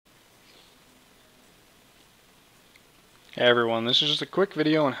Hey everyone, this is just a quick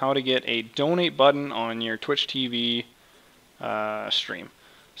video on how to get a donate button on your Twitch TV stream.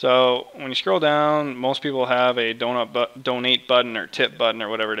 So when you scroll down, most people have a donate button or tip button or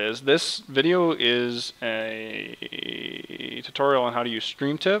whatever it is. This video is a tutorial on how to use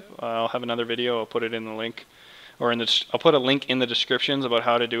Streamtip. I'll have another video. I'll put it in the link, or I'll put a link in the descriptions about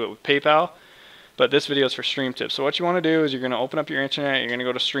how to do it with PayPal. But this video is for Streamtip. So what you want to do is you're going to open up your internet. You're going to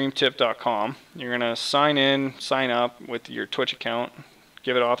go to streamtip.com. You're going to sign up with your Twitch account.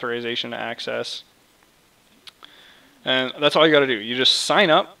 Give it authorization to access. And that's all you got to do. You just sign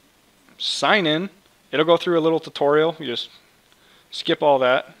up, sign in. It'll go through a little tutorial. You just skip all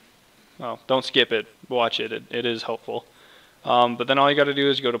that. Well, don't skip it. Watch it. It is helpful. But then all you got to do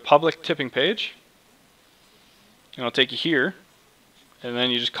is go to public tipping page. And it'll take you here. And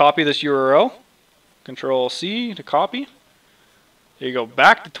then you just copy this URL. Control C to copy. You go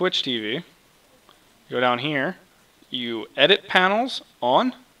back to Twitch TV. Go down here. You edit panels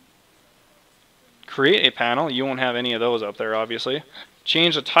on. Create a panel. You won't have any of those up there, obviously.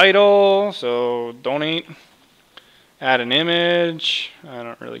 Change the title. So donate. Add an image. I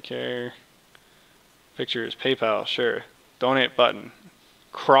don't really care. Pictures, PayPal, sure. Donate button.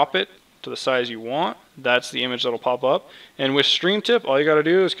 Crop it to the size you want. That's the image that'll pop up. And with Streamtip, all you got to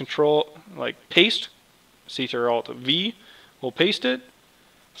do is paste. Ctrl-Alt-V will paste it.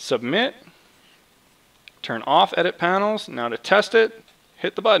 Submit. Turn off edit panels. Now to test it,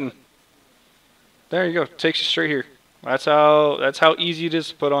 hit the button. There you go. Takes you straight here. That's how easy it is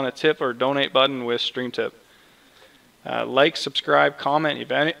to put on a tip or donate button with Streamtip. Like, subscribe,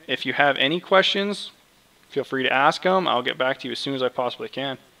 comment. If you have any questions, feel free to ask them. I'll get back to you as soon as I possibly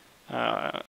can.